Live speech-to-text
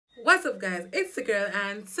What's up, guys? It's the girl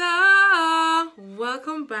Antho.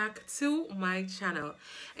 Welcome back to my channel.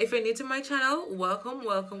 If you're new to my channel, welcome.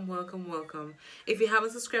 If you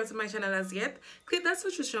haven't subscribed to my channel as yet, click that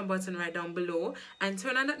subscription button right down below and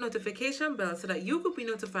turn on that notification bell so that you could be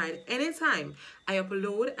notified anytime I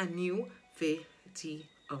upload a new video.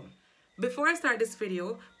 Before I start this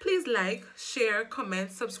video, please like, share,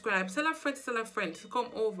 comment, subscribe, tell a friend to come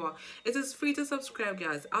over. It is free to subscribe,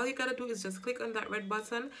 guys. All you gotta do is just click on that red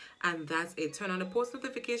button and that's it. Turn on the post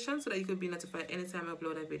notification so that you could be notified anytime I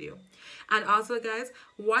upload a video. And also, guys,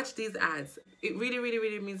 watch these ads. It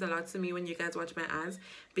really means a lot to me when you guys watch my ads,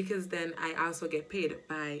 because then I also get paid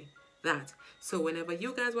by that. So whenever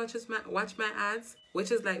you guys watch my ads,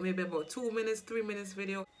 which is like maybe about 2 minutes, 3 minutes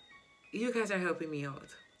video, you guys are helping me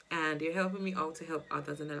out. And you're helping me out to help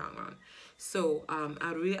others in the long run. So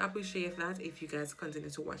I'd really appreciate that if you guys continue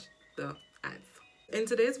to watch the ads. In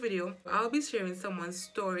today's video, I'll be sharing someone's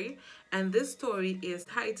story, and this story is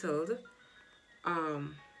titled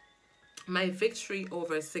My Victory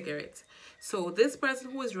Over Cigarettes. So this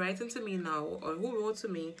person who is writing to me now, or who wrote to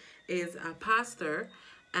me, is a pastor,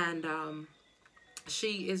 and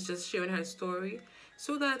she is just sharing her story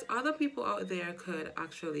so that other people out there could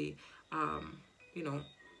actually you know,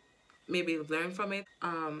 maybe learn from it.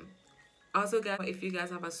 Also, guys, if you guys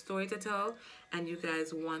have a story to tell and you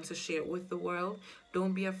guys want to share it with the world,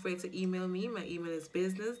 don't be afraid to email me. My email is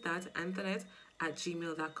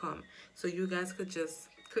business.anthonette@gmail.com. So you guys could just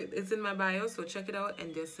click, it's in my bio, so check it out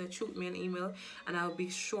and just shoot me an email and I'll be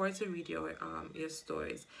sure to read your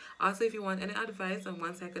stories. Also, if you want any advice on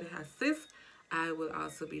once I could assist, I will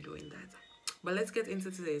also be doing that. But let's get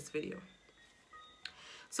into today's video.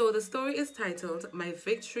 So the story is titled My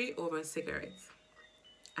Victory Over Cigarettes,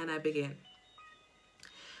 and I begin.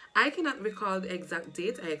 I cannot recall the exact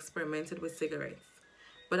date I experimented with cigarettes,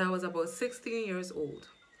 but I was about 16 years old.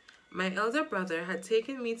 My elder brother had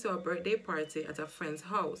taken me to a birthday party at a friend's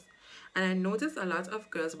house, and I noticed a lot of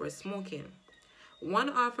girls were smoking. One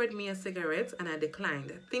offered me a cigarette and I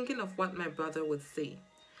declined, thinking of what my brother would say.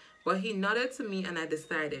 But he nodded to me and I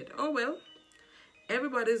decided, oh well,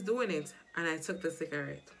 everybody's doing it, and I took the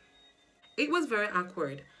cigarette. It was very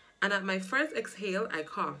awkward, and at my first exhale, I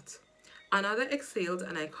coughed. Another exhaled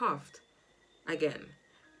and I coughed again.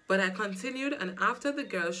 But I continued, and after the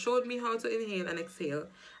girl showed me how to inhale and exhale,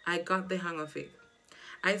 I got the hang of it.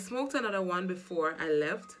 I smoked another one before I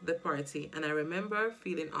left the party, and I remember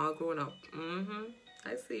feeling all grown up.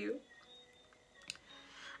 I see you.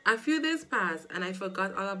 A few days passed, and I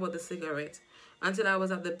forgot all about the cigarette, until I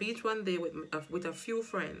was at the beach one day with a few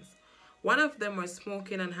friends. One of them was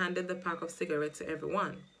smoking and handed the pack of cigarettes to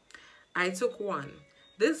everyone. I took one.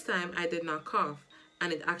 This time I did not cough,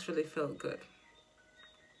 and it actually felt good.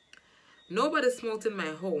 Nobody smoked in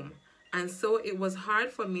my home, and so it was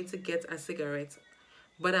hard for me to get a cigarette.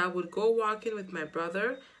 But I would go walking with my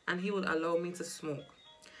brother, and he would allow me to smoke.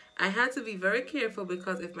 I had to be very careful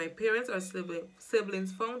because if my parents or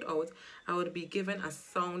siblings found out, I would be given a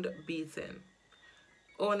sound beating.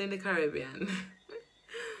 Only in the Caribbean.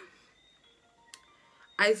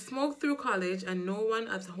 I smoked through college and no one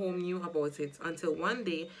at home knew about it until one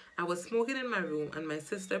day I was smoking in my room and my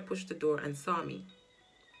sister pushed the door and saw me.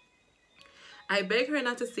 I begged her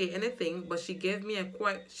not to say anything, but she gave me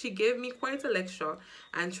quite a lecture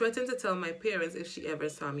and threatened to tell my parents if she ever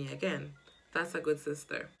saw me again. That's a good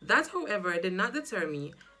sister. That, however, did not deter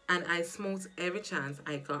me, and I smoked every chance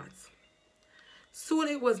I got. Soon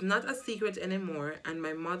it was not a secret anymore, and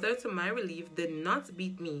my mother, to my relief, did not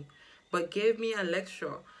beat me, but gave me a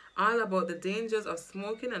lecture all about the dangers of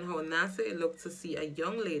smoking and how nasty it looked to see a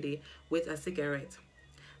young lady with a cigarette.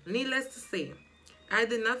 Needless to say, I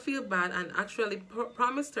did not feel bad and actually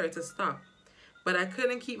promised her to stop, but I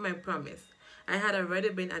couldn't keep my promise. I had already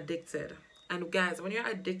been addicted. And guys, when you're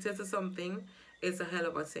addicted to something, it's a hell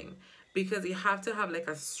of a thing, because you have to have like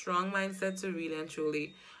a strong mindset to really and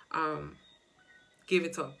truly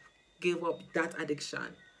give up that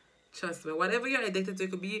addiction. Trust me, whatever you're addicted to,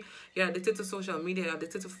 it could be you're addicted to social media, you're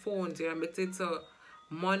addicted to phones, you're addicted to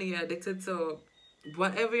money, you're addicted to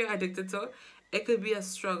whatever you're addicted to. It could be a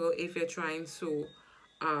struggle if you're trying to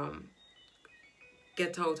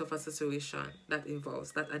get out of a situation that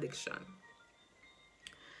involves that addiction.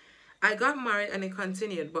 I got married and it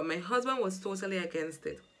continued, but my husband was totally against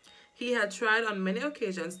it. He had tried on many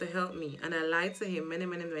occasions to help me, and I lied to him many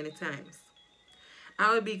times.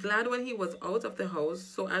 I would be glad when he was out of the house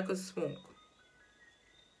so I could smoke.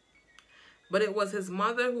 But it was his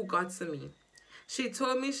mother who got to me. She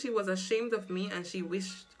told me she was ashamed of me and she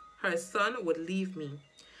wished her son would leave me.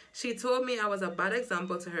 She told me I was a bad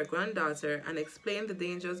example to her granddaughter and explained the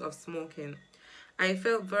dangers of smoking. I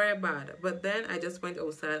felt very bad, but then I just went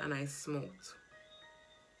outside and I smoked.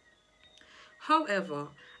 However,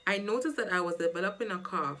 I noticed that I was developing a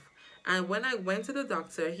cough, and when I went to the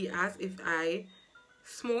doctor, he asked if I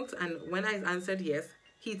smoked, and when I answered yes,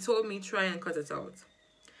 he told me try and cut it out.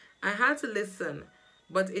 I had to listen,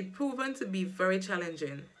 but it proven to be very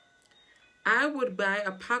challenging. I would buy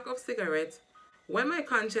a pack of cigarettes. When my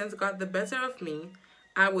conscience got the better of me,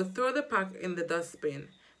 I would throw the pack in the dustbin,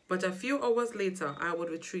 but a few hours later, I would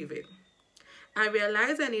retrieve it. I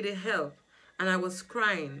realized I needed help, and I was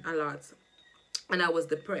crying a lot, and I was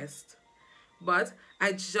depressed. But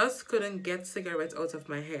I just couldn't get cigarettes out of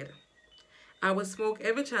my head. I would smoke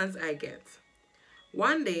every chance I get.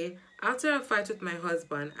 One day, after a fight with my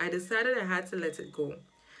husband, I decided I had to let it go.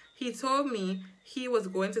 He told me he was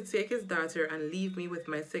going to take his daughter and leave me with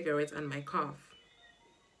my cigarette and my cough.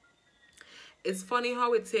 It's funny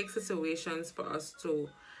how it takes situations for us to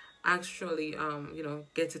actually,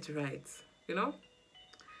 get it right,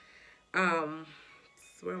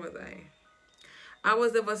 where was I? I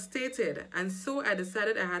was devastated, and so I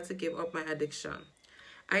decided I had to give up my addiction.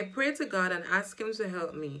 I prayed to God and asked him to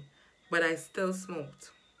help me, but I still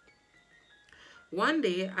smoked. One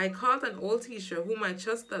day, I called an old teacher whom I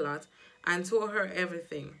trust a lot and told her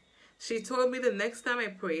everything. She told me the next time I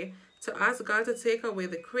pray to ask God to take away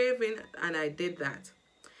the craving, and I did that.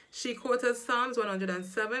 She quoted Psalms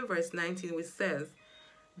 107 verse 19, which says,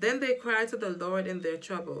 "Then they cried to the Lord in their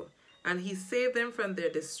trouble, and he saved them from their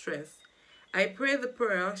distress." I prayed the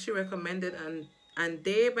prayer she recommended, and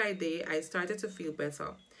day by day I started to feel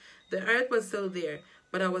better. The urge was still there,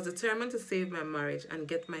 but I was determined to save my marriage and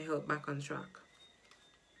get my health back on track.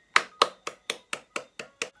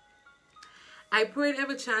 I prayed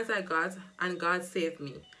every chance I got, and God saved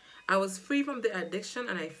me. I was free from the addiction,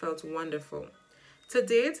 and I felt wonderful. To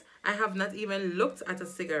date, I have not even looked at a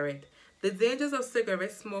cigarette. The dangers of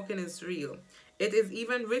cigarette smoking is real. It is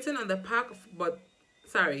even written on the pack, but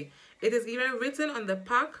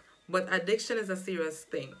addiction is a serious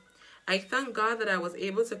thing. I thank God that I was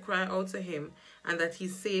able to cry out to him and that he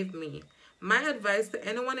saved me. My advice to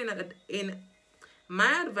anyone in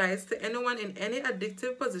any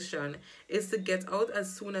addictive position is to get out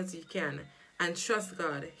as soon as you can and trust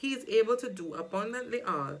God. He is able to do abundantly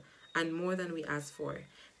all and more than we ask for.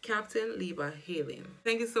 Captain Leba Hayling.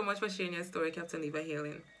 Thank you so much for sharing your story, Captain Leba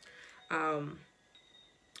Hayling.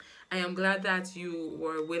 I am glad that you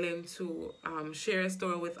were willing to share a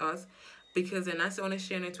story with us, because you're not only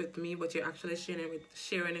sharing it with me, but you're actually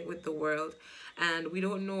sharing it with the world. And we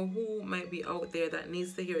don't know who might be out there that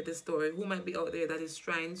needs to hear this story, who might be out there that is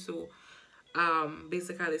trying to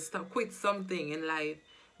basically quit something in life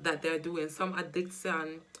that they're doing, some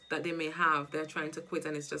addiction that they may have, they're trying to quit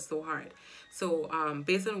and it's just so hard. So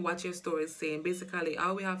based on what your story is saying, basically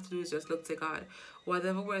all we have to do is just look to God.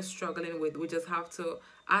 Whatever we're struggling with, we just have to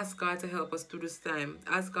ask God to help us through this time.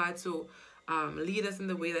 Ask God to lead us in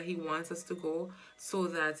the way that he wants us to go, so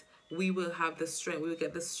that we will have the strength, we will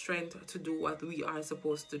get the strength to do what we are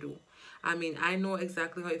supposed to do. I mean, I know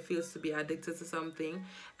exactly how it feels to be addicted to something,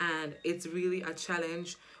 and it's really a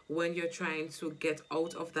challenge when you're trying to get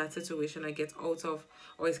out of that situation and get out of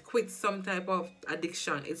or quit some type of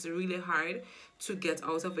addiction. It's really hard to get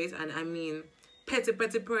out of it, and I mean, petty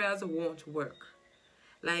prayers won't work.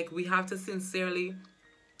 Like, we have to sincerely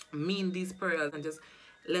mean these prayers and just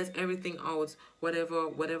let everything out, whatever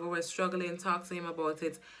we're struggling, talk to him about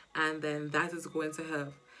it, and then that is going to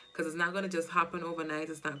help. Because it's not going to just happen overnight.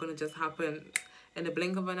 It's not going to just happen in the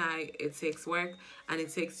blink of an eye. It takes work, and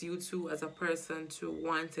it takes you too as a person to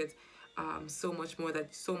want it so much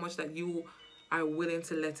that you are willing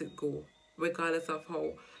to let it go, regardless of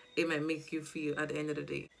how it might make you feel at the end of the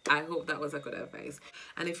day. I hope that was a good advice.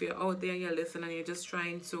 And if you're out there and you're listening and you're just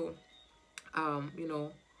trying to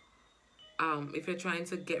if you're trying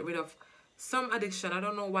to get rid of some addiction, I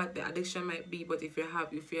don't know what the addiction might be, but if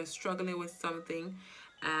you're struggling with something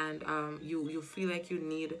and you feel like you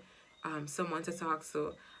need someone to talk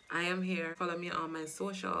to, I am here. Follow me on my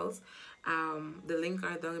socials. The link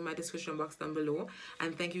are down in my description box down below.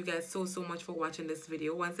 And thank you guys so much for watching this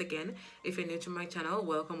video. Once again, if you're new to my channel,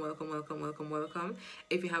 welcome.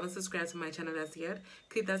 If you haven't subscribed to my channel as yet,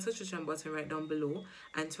 click that subscription button right down below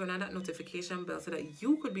and turn on that notification bell so that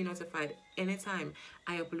you could be notified anytime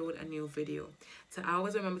I upload a new video. So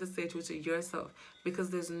always remember to stay true to yourself, because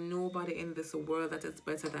there's nobody in this world that is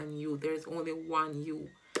better than you. There's only one you,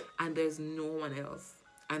 and there's no one else.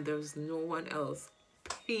 And there's no one else,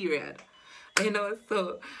 period.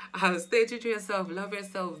 So stay true to yourself, love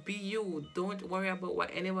yourself, be you. Don't worry about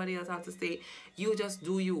what anybody else has to say. You just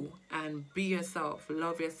do you and be yourself,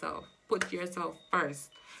 love yourself, put yourself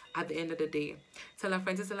first, at the end of the day. Tell a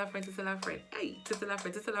friend to tell a friend to tell a friend. Hey, to tell a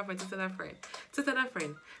friend to tell a friend to tell a friend. To tell a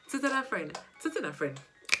friend. To tell a friend. To tell a friend.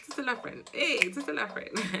 To tell a friend. Hey, to tell a friend.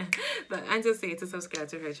 But and just say to subscribe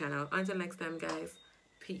to her channel. Until next time, guys.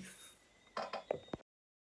 Peace.